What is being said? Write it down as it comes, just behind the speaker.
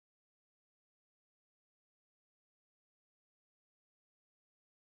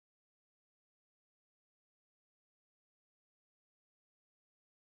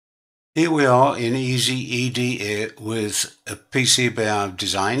Here we are in Easy EDA with a PCB I've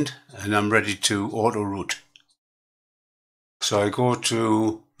designed, and I'm ready to auto root. So I go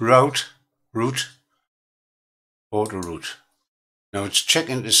to route, auto root. Now it's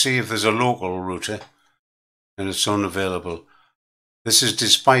checking to see if there's a local router, and it's unavailable. This is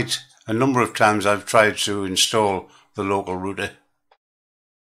despite a number of times I've tried to install the local router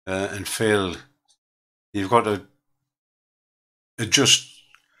and failed. You've got to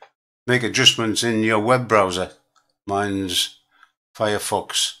make adjustments in your web browser. Mine's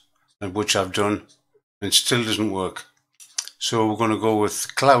Firefox, which I've done, and it still doesn't work. So we're going to go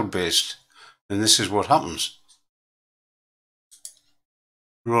with cloud-based, and this is what happens.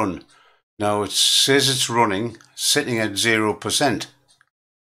 Run. Now it says it's running, sitting at 0%.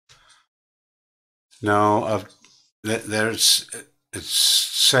 Now it's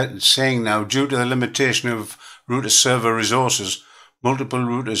saying now, due to the limitation of router server resources, multiple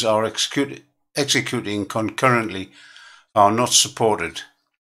routers are executing concurrently are not supported.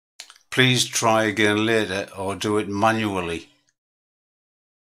 Please try again later or do it manually.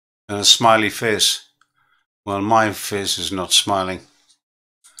 And a smiley face. Well, my face is not smiling.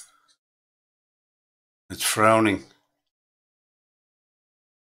 It's frowning.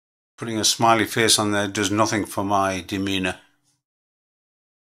 Putting a smiley face on there does nothing for my demeanor.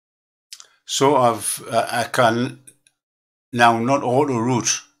 So I can now not auto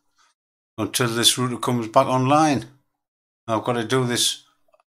root until this router comes back online. I've got to do this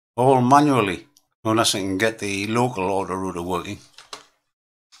all manually unless I can get the local auto router working.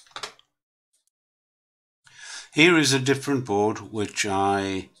 Here is a different board which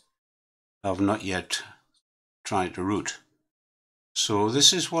I have not yet tried to root. So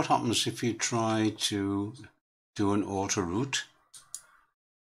this is what happens if you try to do an auto root.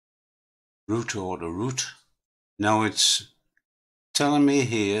 Root auto root. Now it's telling me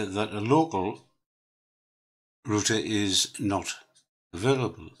here that a local router is not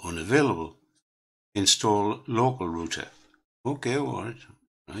unavailable. Install local router. Okay, alright.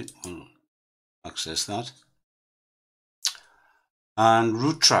 Right, we'll access that. And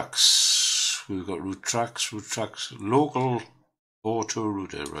root tracks. We've got root tracks, local auto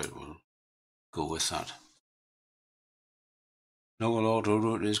router. Right, we'll go with that. Local auto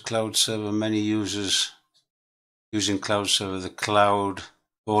router is cloud server. Many users using cloud server, the cloud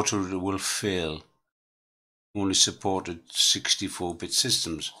auto router will fail. Only supported 64-bit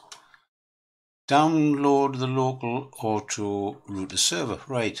systems. Download the local auto router server.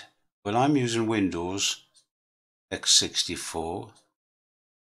 Right. Well, I'm using Windows x64,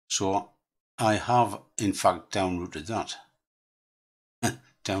 so I have in fact downloaded that. I've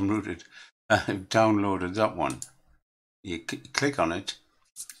downloaded that one. You click on it,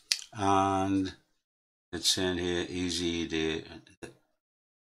 and it's in here Easy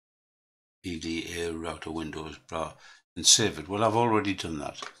EDA router Windows and save it. Well, I've already done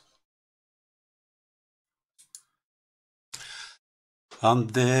that.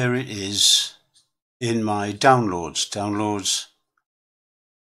 And there it is in my downloads.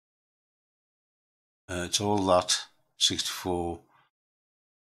 It's all that 64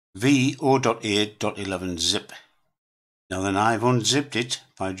 v0.8.11 zip. Now then, I've unzipped it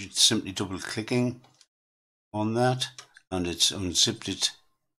by just simply double clicking on that, and it's unzipped it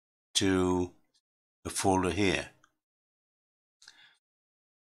to a folder here.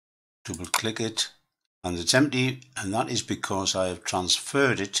 Double click it, and it's empty, and that is because I have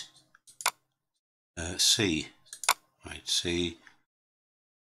transferred it. C,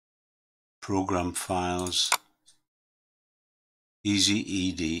 program files, Easy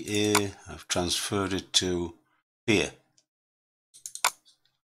EDA. I've transferred it to here,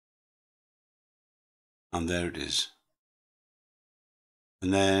 and there it is.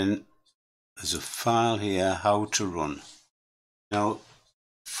 And then there's a file here, how to run. Now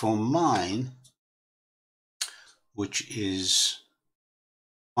for mine, which is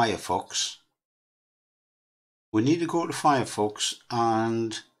Firefox, we need to go to Firefox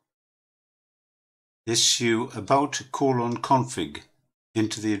and issue about:config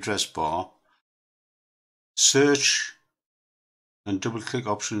into the address bar, search and double click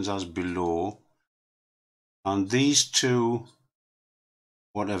options as below, and these two,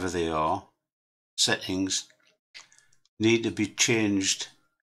 whatever they are, settings need to be changed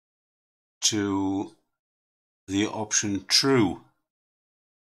to the option true.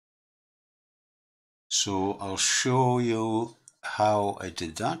 So I'll show you how I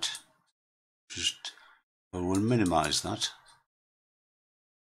did that. We'll minimize that.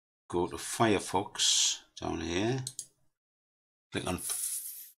 Go to Firefox down here. Click on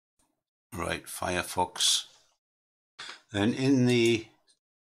Firefox. Then in the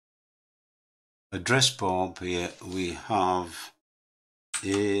address bar here we have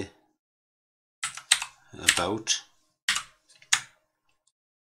a about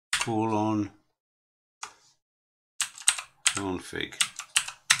colon config,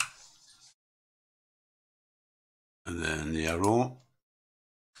 and then the arrow.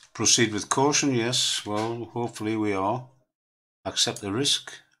 Proceed with caution, yes, well, hopefully we are. Accept the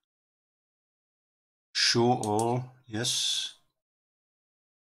risk. Show all, yes.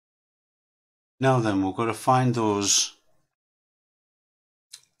 Now then, we've got to find those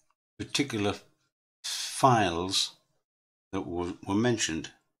particular files that were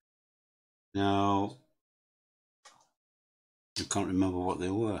mentioned. Now, I can't remember what they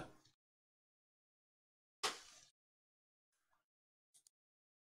were.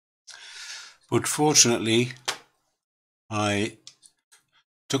 But fortunately, I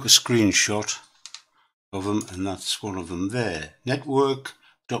took a screenshot of them, and that's one of them there.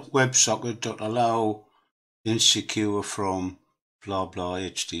 Network.websocket.allow insecure from blah blah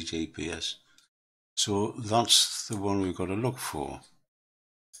HTTPS. So that's the one we've got to look for.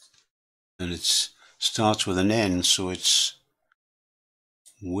 And it starts with an N, so it's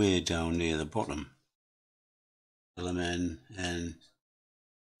way down near the bottom. LMN and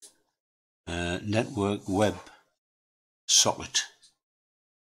network web socket.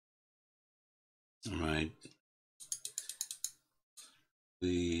 Right.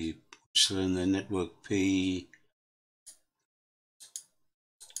 We still in the network P.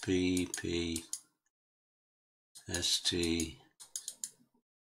 ST.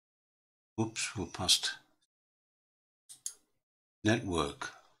 Oops, we're past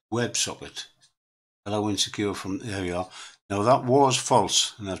network WebSocket. Allow insecure from, there we are. Now that was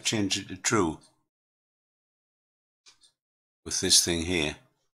false, and I've changed it to true with this thing here.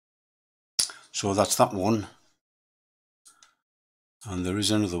 So that's that one. And there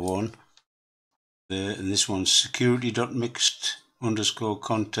is another one there, and this one's security.mixed underscore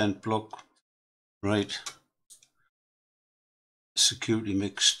content block. Right. Security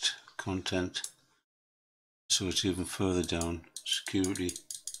mixed content. So it's even further down. Security.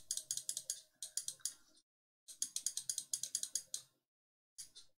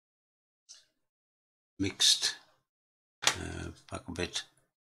 Mixed. Back a bit.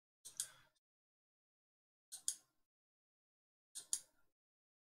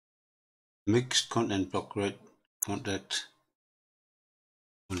 Mixed content block, right? Contact.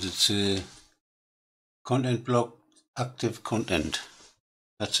 What did it say? Content block, active content.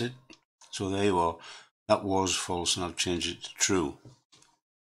 That's it. So there you are. That was false, and I've changed it to true.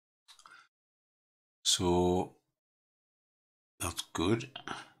 So that's good.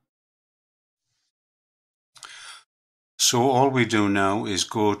 So all we do now is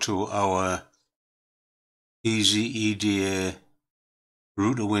go to our EasyEDA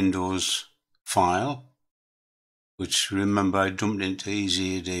router Windows file, which remember I dumped into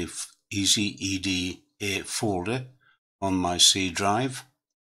EasyEDA folder on my C drive,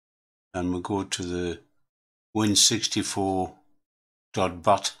 and we go to the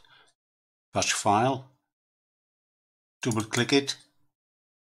win64.bat batch file, double click it,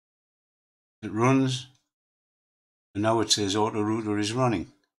 it runs, and now it says auto router is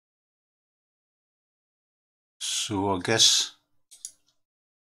running. So I guess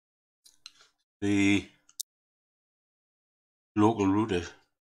the local router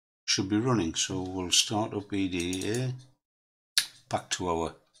should be running. So we'll start up EDA, back to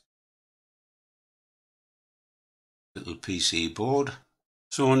our little PC board.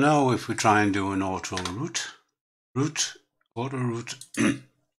 So now if we try and do an auto root,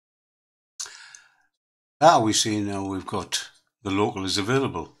 we see now we've got the local is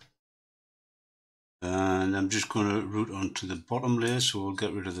available. And I'm just going to root onto the bottom layer, so we'll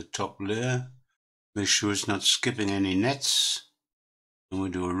get rid of the top layer. Make sure it's not skipping any nets. And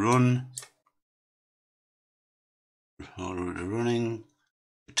we'll do a run. Auto router running.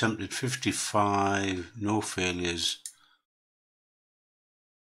 Attempted 55, no failures.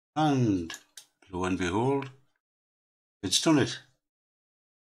 And lo and behold, it's done it.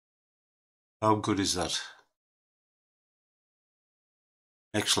 How good is that?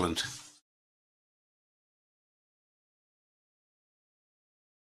 Excellent.